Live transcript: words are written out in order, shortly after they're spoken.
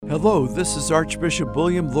Hello, this is Archbishop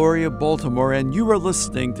William Lori of Baltimore, and you are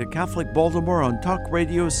listening to Catholic Baltimore on Talk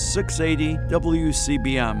Radio 680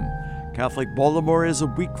 WCBM. Catholic Baltimore is a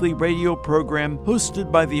weekly radio program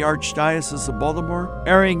hosted by the Archdiocese of Baltimore,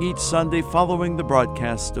 airing each Sunday following the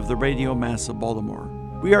broadcast of the Radio Mass of Baltimore.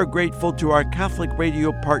 We are grateful to our Catholic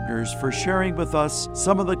radio partners for sharing with us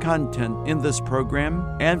some of the content in this program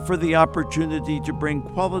and for the opportunity to bring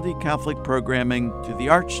quality Catholic programming to the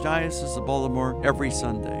Archdiocese of Baltimore every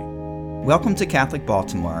Sunday. Welcome to Catholic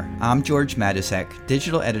Baltimore. I'm George Matysek,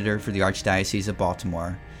 digital editor for the Archdiocese of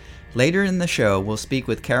Baltimore. Later in the show, we'll speak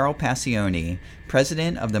with Carol Passioni,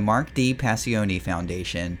 president of the Mark D. Passioni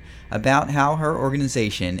Foundation, about how her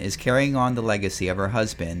organization is carrying on the legacy of her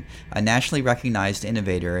husband, a nationally recognized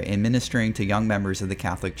innovator in ministering to young members of the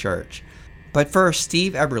Catholic Church. But first,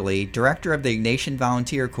 Steve Eberly, director of the Ignatian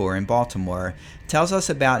Volunteer Corps in Baltimore, tells us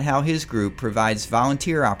about how his group provides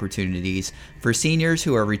volunteer opportunities for seniors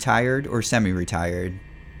who are retired or semi-retired.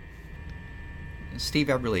 Steve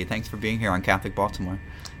Eberly, thanks for being here on Catholic Baltimore.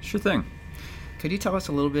 Sure thing. Could you tell us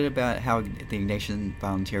a little bit about how the Ignatian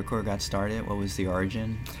Volunteer Corps got started? What was the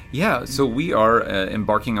origin? Yeah, so we are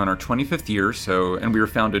embarking on our 25th year, and we were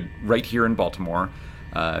founded right here in Baltimore.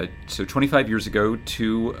 So 25 years ago,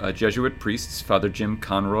 two Jesuit priests, Father Jim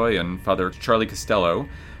Conroy and Father Charlie Costello,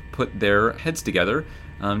 put their heads together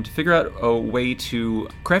to figure out a way to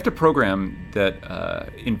craft a program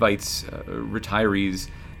that invites retirees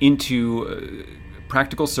into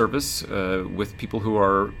practical service with people who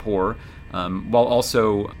are poor, while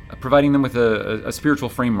also providing them with a spiritual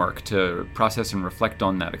framework to process and reflect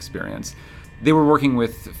on that experience. They were working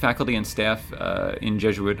with faculty and staff in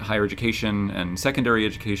Jesuit higher education and secondary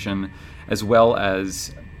education, as well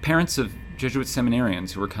as parents of Jesuit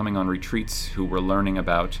seminarians who were coming on retreats who were learning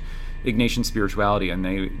about Ignatian spirituality, and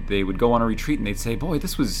they would go on a retreat and they'd say, "Boy,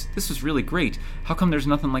 this was really great. How come there's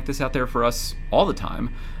nothing like this out there for us all the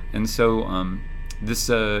time?" And so this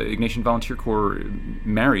Ignatian Volunteer Corps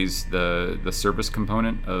marries the service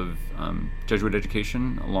component of Jesuit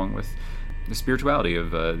education along with the spirituality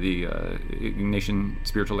of the Ignatian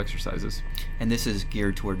spiritual exercises. And this is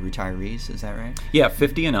geared toward retirees, is that right? Yeah,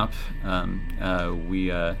 50 and up.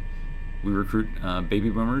 We recruit baby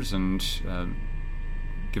boomers and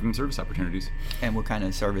give them service opportunities. And what kind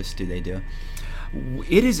of service do they do?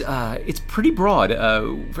 It's pretty broad.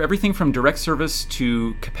 For everything from direct service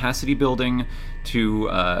to capacity building to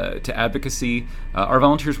advocacy. Our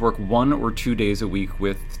volunteers work 1 or 2 days a week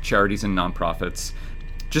with charities and nonprofits.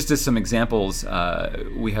 Just as some examples,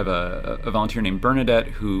 we have a volunteer named Bernadette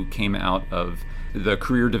who came out of the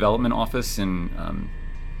Career Development Office in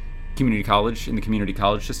community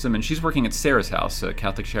college system, and she's working at Sarah's House, a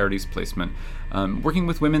Catholic Charities placement, working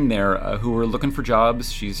with women there who are looking for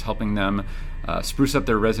jobs. She's helping them spruce up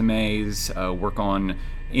their resumes, work on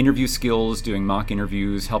interview skills, doing mock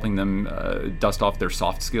interviews, helping them dust off their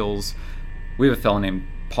soft skills. We have a fellow named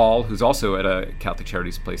Paul, who's also at a Catholic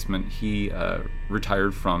Charities placement. He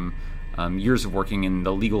retired from years of working in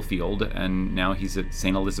the legal field, and now he's at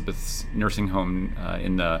St. Elizabeth's Nursing Home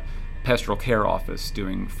in the pastoral care office,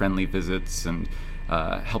 doing friendly visits and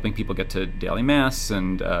helping people get to daily mass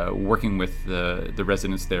and working with the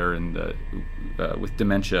residents there and with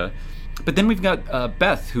dementia. But then we've got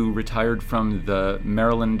Beth, who retired from the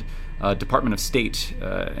Maryland Department of State,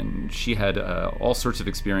 and she had all sorts of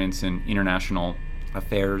experience in international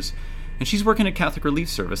affairs. And she's working at Catholic Relief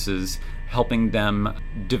Services, helping them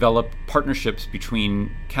develop partnerships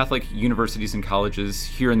between Catholic universities and colleges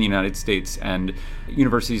here in the United States and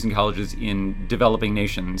universities and colleges in developing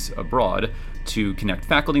nations abroad to connect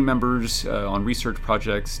faculty members on research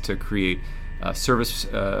projects, to create service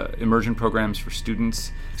immersion programs for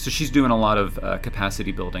students. So she's doing a lot of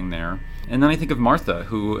capacity building there. And then I think of Martha,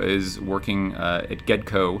 who is working at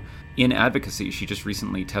GEDCO in advocacy. She just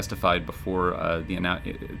recently testified before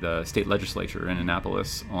the state legislature in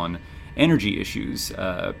Annapolis on energy issues,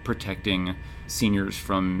 protecting seniors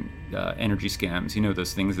from energy scams. You know,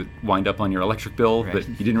 those things that wind up on your electric bill that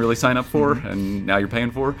you didn't really sign up for and now you're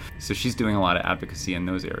paying for. So she's doing a lot of advocacy in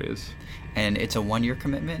those areas. And it's a 1-year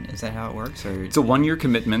commitment? Is that how it works? Or? It's a 1-year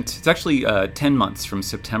commitment. It's actually 10 months from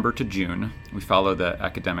September to June. We follow the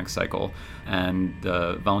academic cycle, and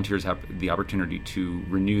the volunteers have the opportunity to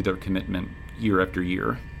renew their commitment year after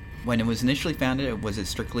year. When it was initially founded, was it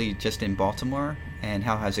strictly just in Baltimore? And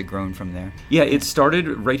how has it grown from there? Yeah, it started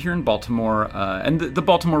right here in Baltimore, and the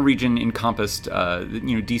Baltimore region encompassed,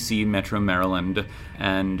 D.C., Metro Maryland,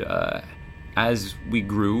 and as we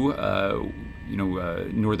grew,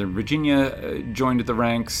 Northern Virginia joined the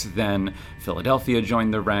ranks, then Philadelphia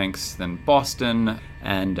joined the ranks, then Boston,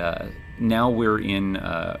 and now we're in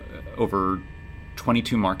over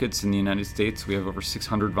 22 markets in the United States. We have over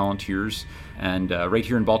 600 volunteers. And right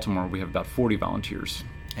here in Baltimore, we have about 40 volunteers.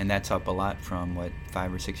 And that's up a lot from,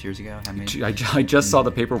 5 or 6 years ago? How many? I just saw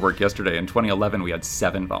the paperwork yesterday. In 2011, we had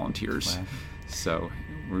 7 volunteers. Wow. So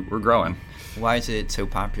we're growing. Why is it so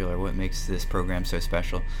popular? What makes this program so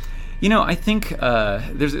special? I think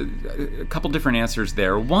there's a couple different answers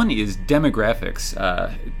there. One is demographics.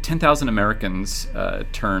 10,000 Americans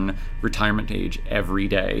turn retirement age every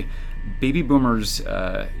day. Baby boomers,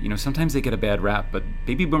 sometimes they get a bad rap, but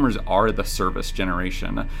baby boomers are the service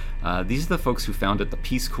generation. These are the folks who founded the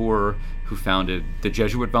Peace Corps, who founded the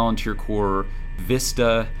Jesuit Volunteer Corps,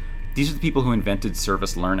 VISTA. These are the people who invented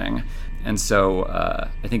service learning. And so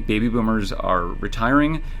I think baby boomers are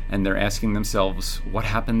retiring, and they're asking themselves, what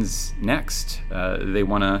happens next? They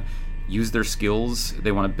want to use their skills,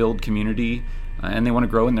 they want to build community, and they want to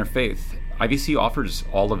grow in their faith. IVC offers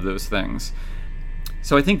all of those things.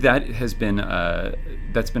 So I think that has been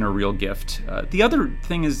that's been a real gift. The other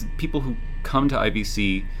thing is people who come to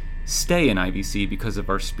IVC stay in IVC because of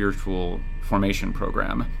our spiritual formation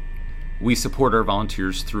program. We support our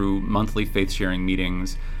volunteers through monthly faith-sharing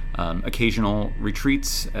meetings, occasional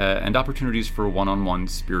retreats, and opportunities for one-on-one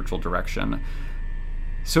spiritual direction.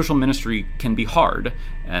 Social ministry can be hard,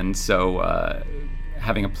 and so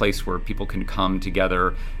having a place where people can come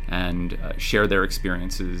together and share their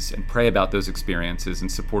experiences and pray about those experiences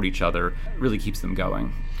and support each other really keeps them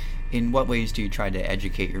going. In what ways do you try to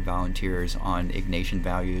educate your volunteers on Ignatian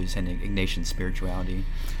values and Ignatian spirituality?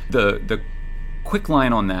 The quick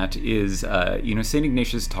line on that is, St.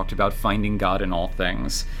 Ignatius talked about finding God in all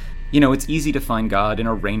things. It's easy to find God in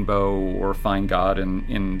a rainbow or find God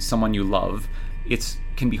in someone you love. It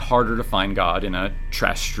can be harder to find God in a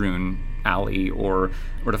trash-strewn alley or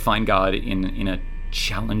to find God in a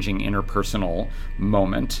challenging interpersonal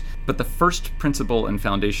moment. But the first principle and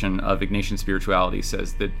foundation of Ignatian spirituality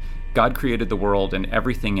says that God created the world and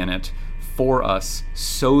everything in it for us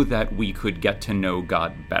so that we could get to know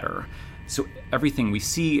God better. So everything we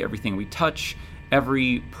see, everything we touch,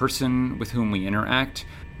 every person with whom we interact,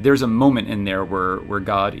 there's a moment in there where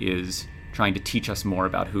God is trying to teach us more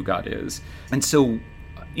about who God is. And so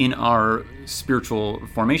in our spiritual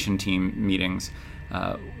formation team meetings,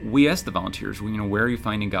 we ask the volunteers, where are you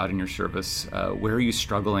finding God in your service? Where are you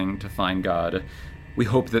struggling to find God? We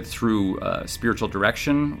hope that through spiritual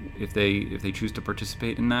direction, if they choose to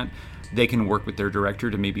participate in that, they can work with their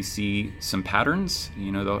director to maybe see some patterns.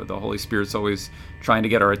 The Holy Spirit's always trying to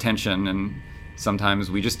get our attention, and sometimes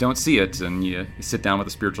we just don't see it. And you sit down with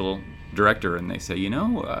a spiritual director, and they say,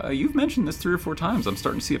 you've mentioned this 3 or 4 times. I'm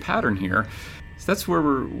starting to see a pattern here. So that's where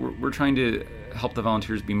we're trying to help the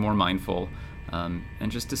volunteers be more mindful, and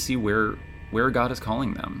just to see where God is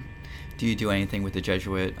calling them. Do you do anything with the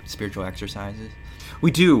Jesuit spiritual exercises?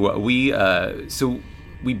 We do.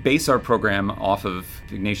 We base our program off of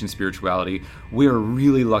Ignatian spirituality. We are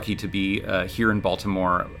really lucky to be here in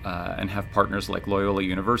Baltimore and have partners like Loyola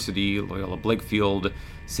University, Loyola Blakefield,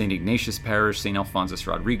 St. Ignatius Parish, St. Alphonsus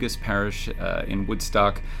Rodriguez Parish in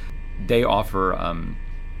Woodstock. They offer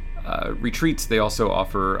retreats. They also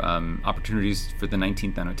offer opportunities for the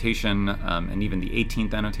 19th annotation and even the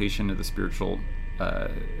 18th annotation of the spiritual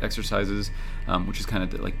exercises, which is kind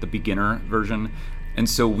of like the beginner version. And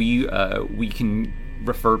so we can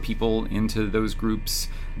refer people into those groups.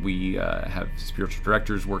 We have spiritual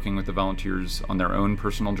directors working with the volunteers on their own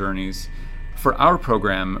personal journeys. For our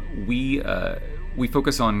program, we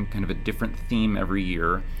focus on kind of a different theme every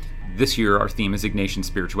year. This year, our theme is Ignatian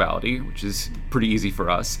spirituality, which is pretty easy for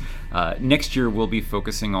us. Next year, we'll be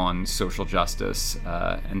focusing on social justice,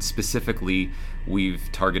 and specifically,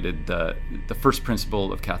 we've targeted the first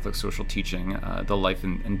principle of Catholic social teaching, the life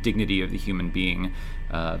and dignity of the human being,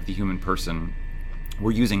 the human person.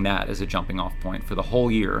 We're using that as a jumping off point for the whole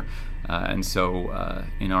year. And so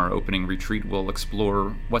in our opening retreat, we'll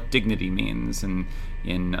explore what dignity means. And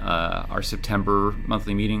in our September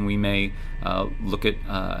monthly meeting, we may look at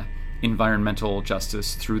environmental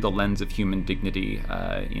justice through the lens of human dignity.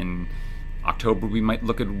 In October, we might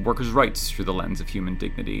look at workers' rights through the lens of human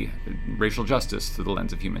dignity, racial justice through the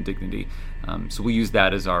lens of human dignity. So we use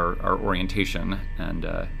that as our orientation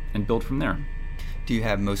and build from there. Do you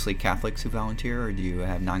have mostly Catholics who volunteer, or do you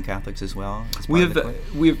have non-Catholics as well?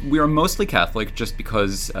 We are mostly Catholic, just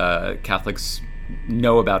because Catholics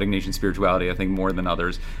know about Ignatian spirituality, I think, more than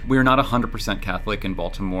others. We are not 100% Catholic in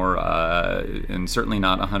Baltimore, and certainly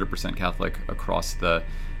not 100% Catholic across the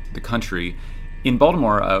country. In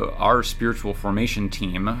Baltimore, our spiritual formation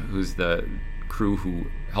team, who's the crew who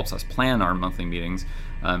helps us plan our monthly meetings,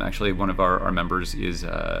 actually one of our members is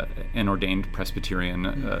an ordained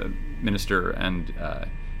Presbyterian minister, and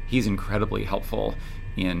he's incredibly helpful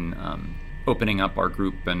in opening up our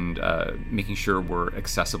group and making sure we're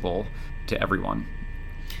accessible to everyone.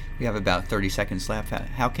 We have about 30 seconds left.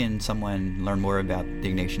 How can someone learn more about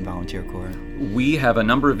the Ignatian Volunteer Corps? We have a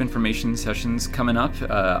number of information sessions coming up.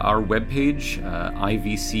 Our webpage,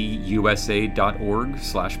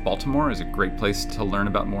 ivcusa.org/Baltimore, is a great place to learn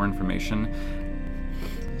about more information.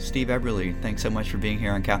 Steve Eberly, thanks so much for being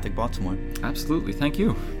here on Catholic Baltimore. Absolutely, thank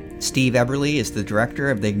you. Steve Eberly is the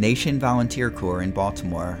director of the Ignatian Volunteer Corps in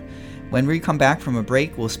Baltimore. When we come back from a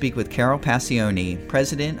break, we'll speak with Carol Passione,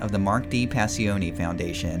 president of the Mark D. Passione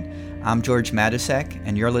Foundation. I'm George Matysek,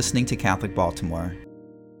 and you're listening to Catholic Baltimore.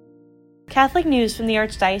 Catholic news from the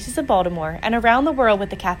Archdiocese of Baltimore and around the world with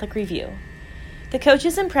the Catholic Review. The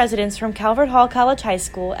coaches and presidents from Calvert Hall College High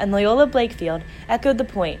School and Loyola Blakefield echoed the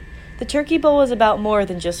point. The Turkey Bowl is about more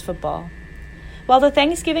than just football. While the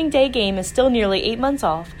Thanksgiving Day game is still nearly 8 months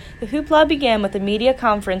off, the hoopla began with a media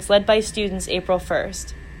conference led by students April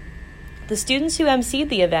 1st. The students who emceed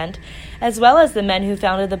the event, as well as the men who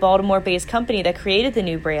founded the Baltimore-based company that created the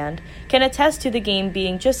new brand, can attest to the game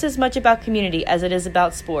being just as much about community as it is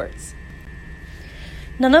about sports.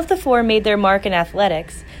 None of the four made their mark in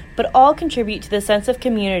athletics, but all contribute to the sense of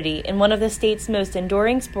community in one of the state's most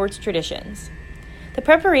enduring sports traditions. The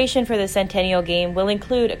preparation for the Centennial Game will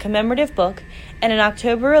include a commemorative book and an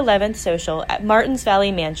October 11th social at Martins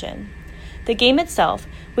Valley Mansion. The game itself,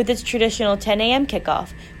 with its traditional 10 a.m.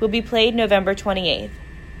 kickoff, will be played November 28th.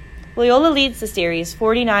 Loyola leads the series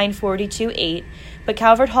 49-42-8, but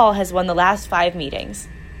Calvert Hall has won the last 5 meetings.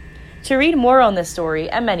 To read more on this story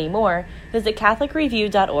and many more, visit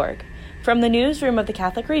CatholicReview.org. From the newsroom of the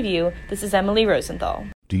Catholic Review, this is Emily Rosenthal.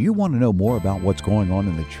 Do you want to know more about what's going on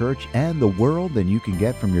in the church and the world than you can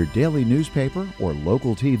get from your daily newspaper or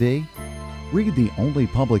local TV? Read the only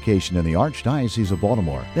publication in the Archdiocese of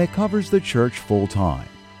Baltimore that covers the church full-time,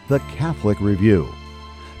 the Catholic Review.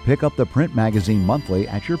 Pick up the print magazine monthly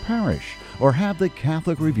at your parish or have the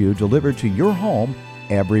Catholic Review delivered to your home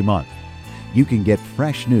every month. You can get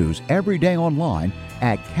fresh news every day online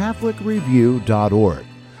at CatholicReview.org.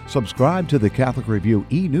 Subscribe to the Catholic Review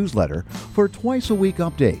e-newsletter for twice-a-week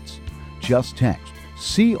updates. Just text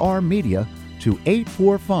CR Media to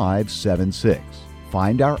 84576.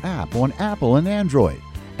 Find our app on Apple and Android,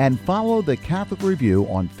 and follow the Catholic Review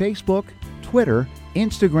on Facebook, Twitter,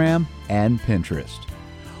 Instagram, and Pinterest.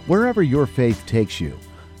 Wherever your faith takes you,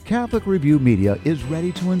 Catholic Review Media is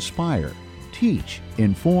ready to inspire, teach,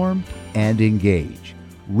 inform, and engage.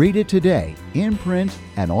 Read it today in print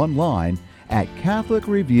and online at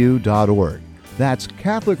CatholicReview.org. That's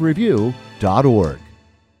CatholicReview.org.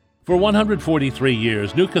 For 143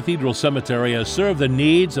 years, New Cathedral Cemetery has served the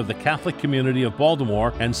needs of the Catholic community of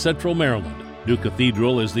Baltimore and Central Maryland. New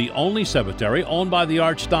Cathedral is the only cemetery owned by the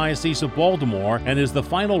Archdiocese of Baltimore and is the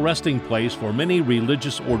final resting place for many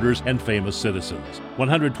religious orders and famous citizens.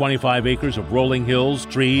 125 acres of rolling hills,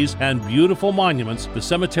 trees, and beautiful monuments, the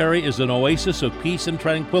cemetery is an oasis of peace and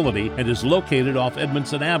tranquility and is located off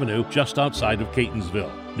Edmondson Avenue just outside of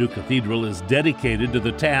Catonsville. New Cathedral is dedicated to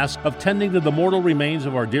the task of tending to the mortal remains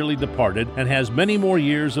of our dearly departed and has many more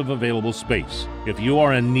years of available space. If you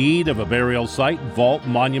are in need of a burial site, vault,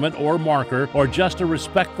 monument, or marker, or just a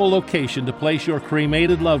respectful location to place your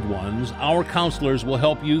cremated loved ones, our counselors will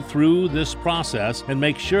help you through this process and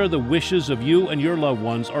make sure the wishes of you and your loved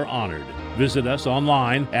ones are honored. Visit us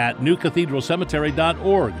online at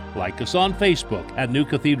newcathedralcemetery.org. Like us on Facebook at New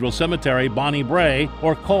Cathedral Cemetery, Bonnie Bray,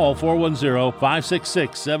 or call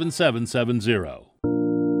 410-566-7770.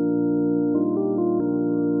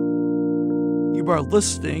 You are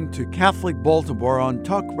listening to Catholic Baltimore on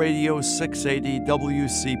Talk Radio 680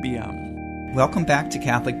 WCBM. Welcome back to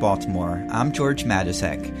Catholic Baltimore. I'm George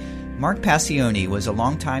Matysek. Mark Passione was a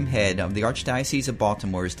longtime head of the Archdiocese of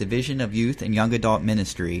Baltimore's Division of Youth and Young Adult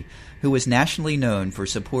Ministry, who was nationally known for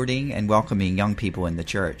supporting and welcoming young people in the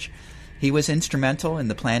church. He was instrumental in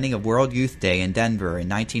the planning of World Youth Day in Denver in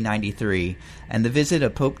 1993 and the visit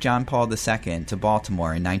of Pope John Paul II to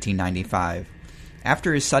Baltimore in 1995.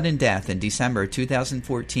 After his sudden death in December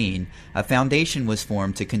 2014, a foundation was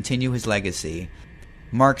formed to continue his legacy.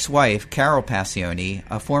 Mark's wife, Carol Passione,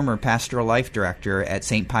 a former pastoral life director at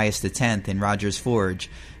St. Pius X in Rogers Forge,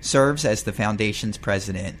 serves as the foundation's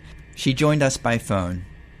president. She joined us by phone.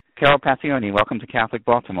 Carol Passione, welcome to Catholic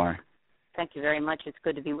Baltimore. Thank you very much. It's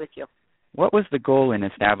good to be with you. What was the goal in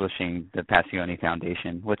establishing the Passione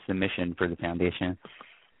Foundation? What's the mission for the foundation?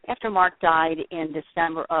 After Mark died in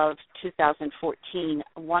December of 2014,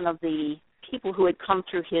 one of the people who had come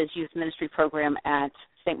through his youth ministry program at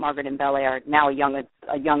St. Margaret in Bel Air, now a young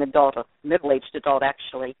adult, a middle-aged adult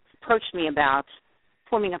actually, approached me about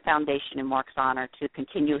forming a foundation in Mark's honor to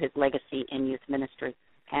continue his legacy in youth ministry.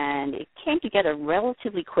 And it came together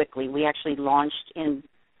relatively quickly. We actually launched in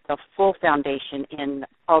the full foundation in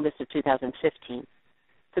August of 2015.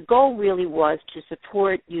 The goal really was to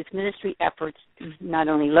support youth ministry efforts not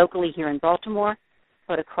only locally here in Baltimore,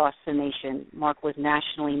 but across the nation. Mark was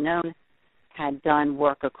nationally known, had done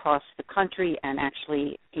work across the country and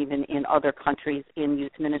actually even in other countries in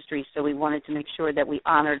youth ministry, so we wanted to make sure that we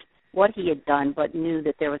honored what he had done, but knew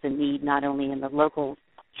that there was a need not only in the local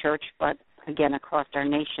church, but again across our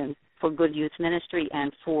nation for good youth ministry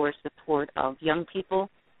and for support of young people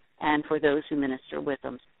and for those who minister with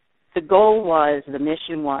them. The goal was, the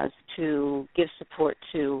mission was to give support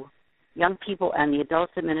to young people and the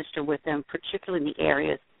adults that minister with them, particularly in the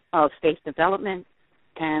areas of faith development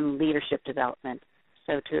and leadership development.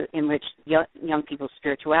 So to enrich young people's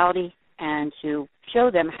spirituality and to show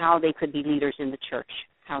them how they could be leaders in the church,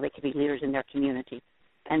 how they could be leaders in their community,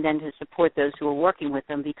 and then to support those who are working with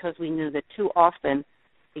them, because we knew that too often,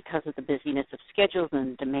 because of the busyness of schedules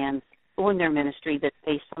and demands on their ministry, that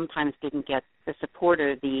they sometimes didn't get the support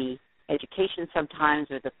or the education sometimes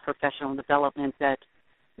or the professional development that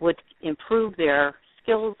would improve their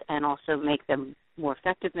skills and also make them more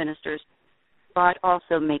effective ministers, but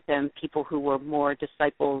also make them people who were more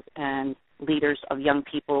disciples and leaders of young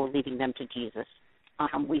people, leading them to Jesus.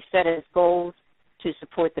 We set as goals to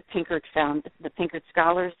support the Pinkert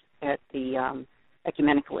Scholars at the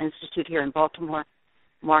Ecumenical Institute here in Baltimore.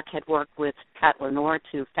 Mark had worked with Pat Lenore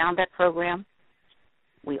to found that program.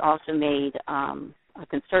 We also made a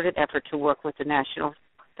concerted effort to work with the National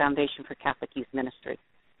Foundation for Catholic Youth Ministry.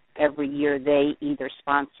 Every year they either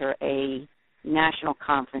sponsor a national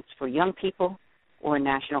conference for young people or a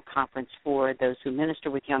national conference for those who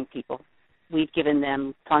minister with young people. We've given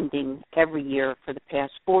them funding every year for the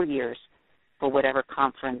past 4 years for whatever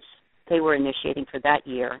conference they were initiating for that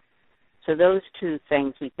year. So those two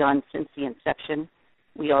things we've done since the inception.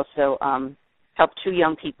 We also helped two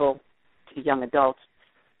young adults,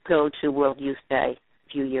 go to World Youth Day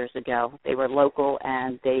a few years ago. They were local,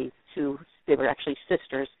 and they were actually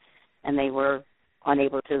sisters, and they were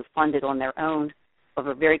unable to fund it on their own, but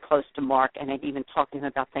were very close to Mark, and had even talked to him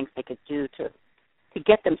about things they could do to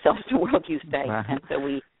get themselves to World Youth Day. Wow. And so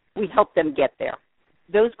we helped them get there.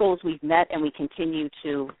 Those goals we've met, and we continue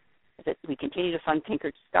to fund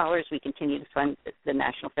Pinkert Scholars. We continue to fund the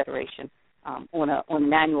National Federation on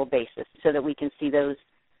an annual basis, so that we can see those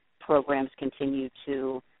programs continue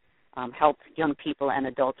to help young people and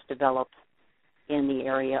adults develop in the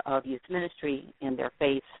area of youth ministry, in their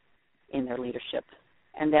faith, in their leadership.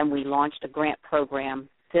 And then we launched a grant program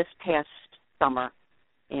this past summer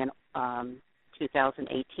in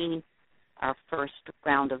 2018. Our first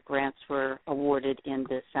round of grants were awarded in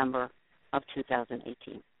December of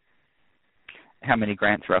 2018. How many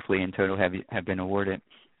grants roughly in total have been awarded?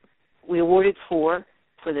 We awarded 4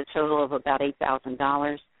 for the total of about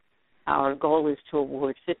 $8,000. Our goal is to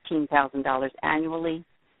award $15,000 annually,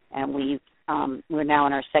 and we're now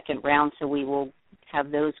in our second round, so we will have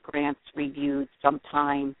those grants reviewed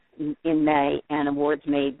sometime in May and awards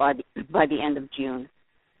made by the end of June.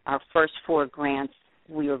 Our first 4 grants,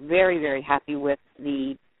 we were very, very happy with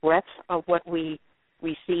the breadth of what we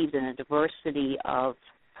received and the diversity of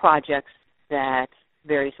projects that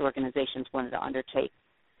various organizations wanted to undertake.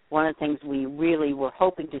 One of the things we really were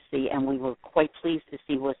hoping to see, and we were quite pleased to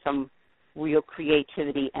see, was some real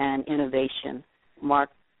creativity and innovation. Mark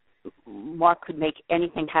could make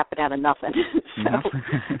anything happen out of nothing.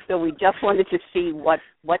 So we just wanted to see what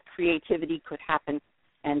creativity could happen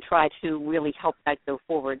and try to really help that go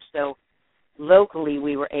forward. So locally,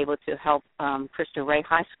 we were able to help Cristo Rey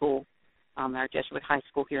High School, our Jesuit high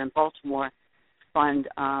school here in Baltimore, fund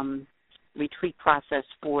retreat process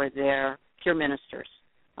for their peer ministers.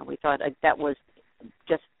 We thought that was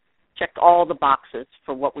just checked all the boxes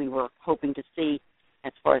for what we were hoping to see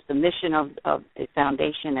as far as the mission of the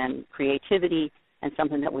foundation and creativity, and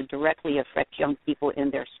something that would directly affect young people in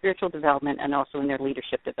their spiritual development and also in their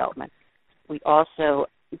leadership development. We also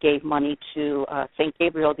gave money to St.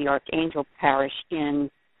 Gabriel the Archangel Parish in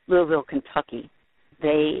Louisville, Kentucky.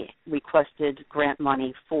 They requested grant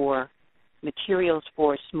money for materials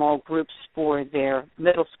for small groups for their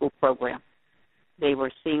middle school program. They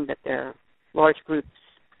were seeing that their large groups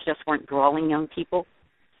just weren't drawing young people,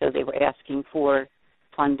 so they were asking for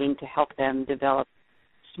funding to help them develop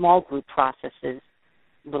small group processes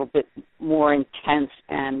a little bit more intense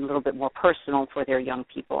and a little bit more personal for their young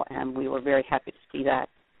people, and we were very happy to see that.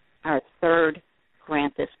 Our third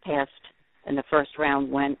grant this past, in the first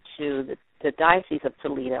round, went to the Diocese of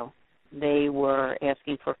Toledo. They were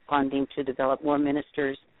asking for funding to develop more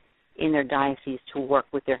ministers in their diocese to work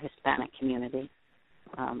with their Hispanic community.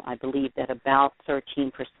 I believe that about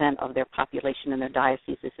 13% of their population in their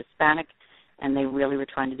diocese is Hispanic, and they really were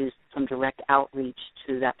trying to do some direct outreach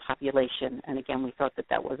to that population. And again, we thought that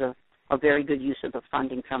that was a very good use of the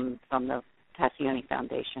funding from the Passione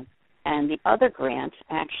Foundation. And the other grant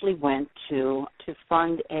actually went to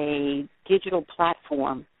fund a digital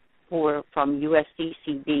platform from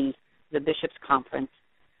USDCB, the Bishops' Conference,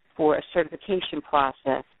 for a certification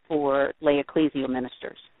process for lay ecclesial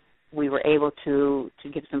ministers. We were able to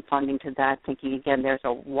give some funding to that, thinking, again, there's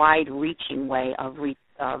a wide-reaching way of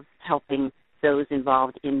helping those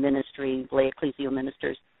involved in ministry, lay ecclesial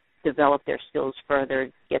ministers, develop their skills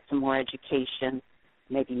further, get some more education,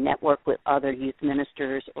 maybe network with other youth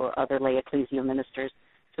ministers or other lay ecclesial ministers.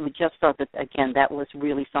 So we just thought that, again, that was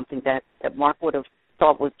really something that Mark would have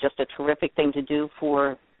thought was just a terrific thing to do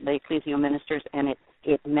for lay ecclesial ministers, and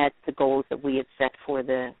it met the goals that we had set for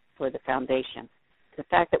the foundation. The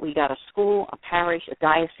fact that we got a school, a parish, a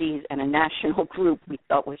diocese, and a national group we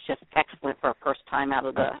thought was just excellent for our first time out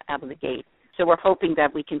of the gate. So we're hoping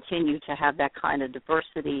that we continue to have that kind of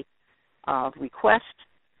diversity of request,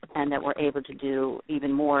 and that we're able to do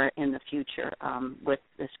even more in the future with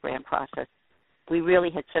this grant process. We really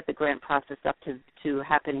had set the grant process up to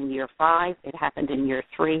happen in year 5. It happened in year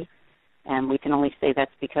 3, and we can only say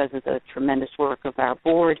that's because of the tremendous work of our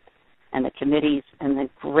board and the committees and the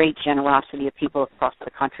great generosity of people across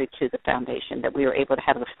the country to the foundation, that we were able to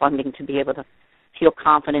have the funding to be able to feel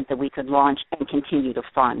confident that we could launch and continue to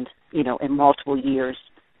fund, in multiple years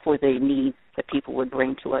for the needs that people would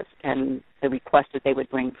bring to us and the requests that they would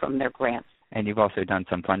bring from their grants. And you've also done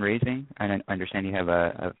some fundraising. I understand you have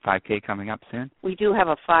a 5K coming up soon. We do have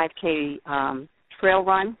a 5K trail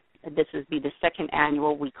run. This would be the second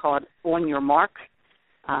annual. We call it On Your Mark.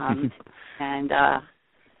 And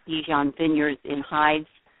Dijon Vineyards in Hydes,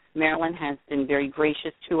 Maryland, has been very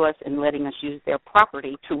gracious to us in letting us use their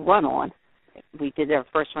property to run on. We did our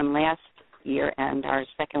first one last year, and our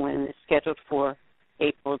second one is scheduled for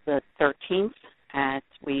April the 13th.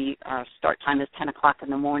 Our start time is 10 o'clock in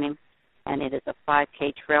the morning, and it is a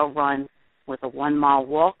 5K trail run with a 1-mile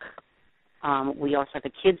walk. We also have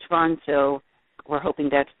a kids run, so we're hoping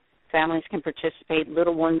that families can participate,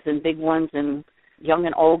 little ones and big ones, and young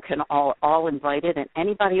and old can all invited, and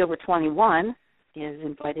anybody over 21 is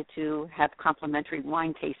invited to have complimentary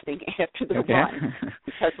wine tasting after the run,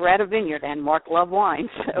 because we're at a vineyard and Mark loved wine,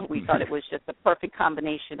 so we thought it was just a perfect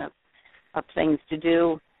combination of things to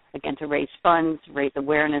do, again, to raise funds, raise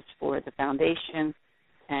awareness for the foundation,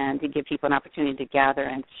 and to give people an opportunity to gather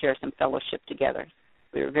and share some fellowship together.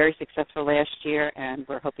 We were very successful last year, and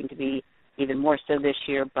we're hoping to be even more so this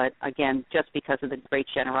year, but again, just because of the great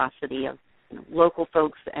generosity of local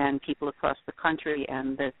folks and people across the country,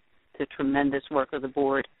 and the tremendous work of the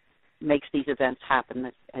board makes these events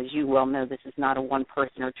happen. As you well know, this is not a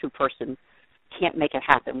one-person or two-person. Can't make it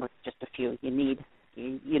happen with just a few. You need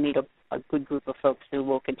a good group of folks who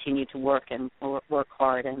will continue to work and work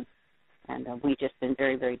hard, and we've just been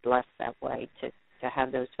very, very blessed that way to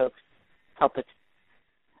have those folks help us.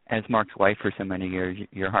 As Mark's wife for so many years,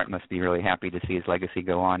 your heart must be really happy to see his legacy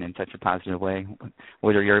go on in such a positive way.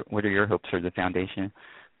 What are your hopes for the foundation?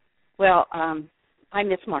 Well, I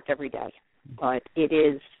miss Mark every day, but it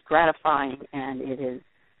is gratifying and it is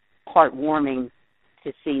heartwarming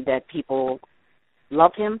to see that people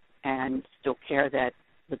love him and still care that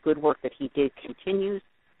the good work that he did continues.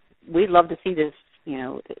 We'd love to see this,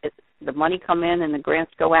 the money come in and the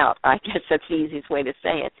grants go out. I guess that's the easiest way to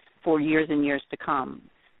say it, for years and years to come.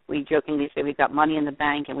 We jokingly say we've got money in the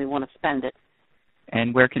bank and we want to spend it.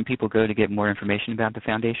 And where can people go to get more information about the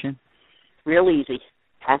foundation? Real easy,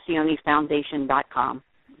 PassioneFoundation.com.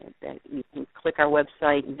 You can click our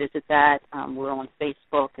website and visit that. We're on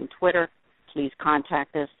Facebook and Twitter. Please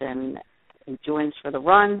contact us and join us for the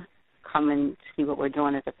run. Come and see what we're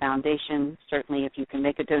doing at the foundation. Certainly, if you can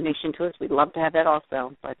make a donation to us, we'd love to have that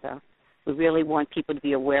also. But we really want people to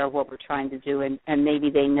be aware of what we're trying to do, and maybe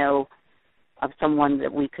they know of someone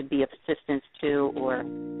that we could be of assistance to, or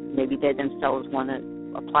maybe they themselves want to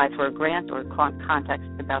apply for a grant or contact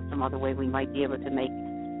us about some other way we might be able to make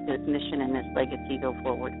this mission and this legacy go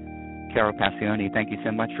forward. Carol Passione, thank you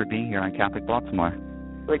so much for being here on Catholic Baltimore.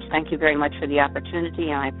 Rich, thank you very much for the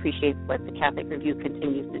opportunity, and I appreciate what the Catholic Review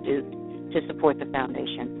continues to do to support the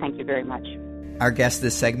foundation. Thank you very much. Our guest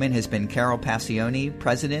this segment has been Carol Passione,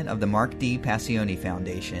 president of the Mark D. Passione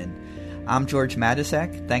Foundation. I'm George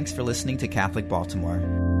Matysek. Thanks for listening to Catholic Baltimore.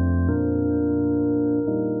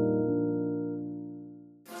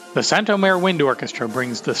 The Saint-Omer Wind Orchestra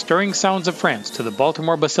brings the stirring sounds of France to the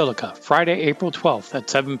Baltimore Basilica Friday, April 12th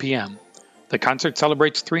at 7 p.m. The concert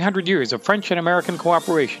celebrates 300 years of French and American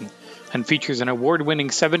cooperation and features an award-winning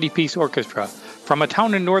 70-piece orchestra from a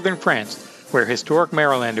town in northern France where historic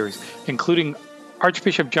Marylanders, including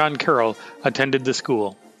Archbishop John Carroll, attended the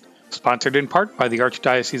school. Sponsored in part by the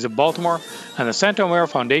Archdiocese of Baltimore and the Santo Mare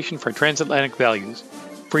Foundation for Transatlantic Values.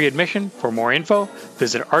 Free admission. For more info,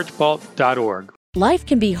 visit archbalt.org. Life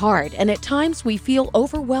can be hard, and at times we feel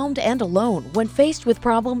overwhelmed and alone. When faced with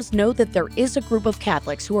problems, know that there is a group of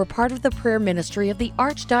Catholics who are part of the prayer ministry of the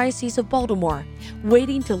Archdiocese of Baltimore,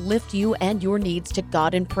 waiting to lift you and your needs to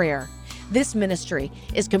God in prayer. This ministry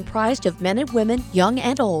is comprised of men and women, young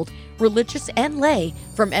and old, religious and lay,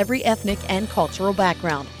 from every ethnic and cultural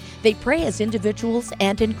background. They pray as individuals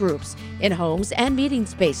and in groups, in homes and meeting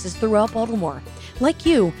spaces throughout Baltimore. Like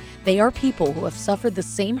you, they are people who have suffered the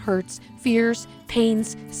same hurts, fears,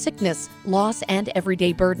 pains, sickness, loss, and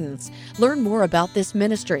everyday burdens. Learn more about this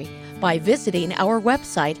ministry by visiting our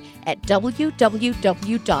website at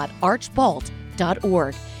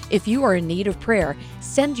www.archbalt.org. If you are in need of prayer,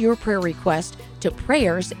 send your prayer request to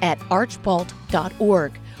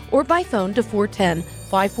prayers@archbalt.org or by phone to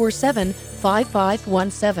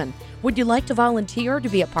 410-547-5517. Would you like to volunteer to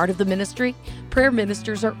be a part of the ministry? Prayer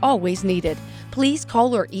ministers are always needed. Please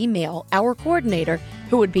call or email our coordinator,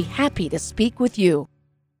 who would be happy to speak with you.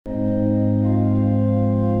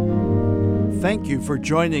 Thank you for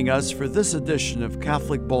joining us for this edition of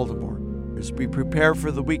Catholic Baltimore. As we prepare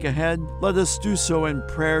for the week ahead, let us do so in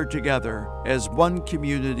prayer together as one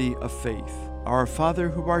community of faith. Our Father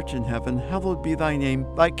who art in heaven, hallowed be thy name.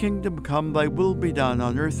 Thy kingdom come, thy will be done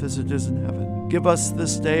on earth as it is in heaven. Give us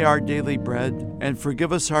this day our daily bread, and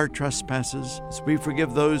forgive us our trespasses, as we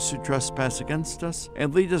forgive those who trespass against us.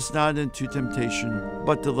 And lead us not into temptation,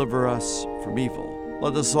 but deliver us from evil.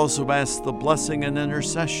 Let us also ask the blessing and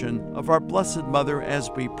intercession of our Blessed Mother as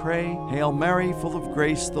we pray. Hail Mary, full of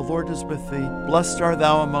grace, the Lord is with thee. Blessed art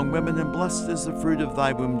thou among women, and blessed is the fruit of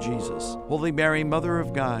thy womb, Jesus. Holy Mary, Mother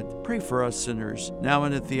of God, pray for us sinners, now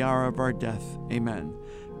and at the hour of our death. Amen.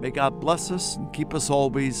 May God bless us and keep us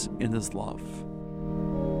always in his love.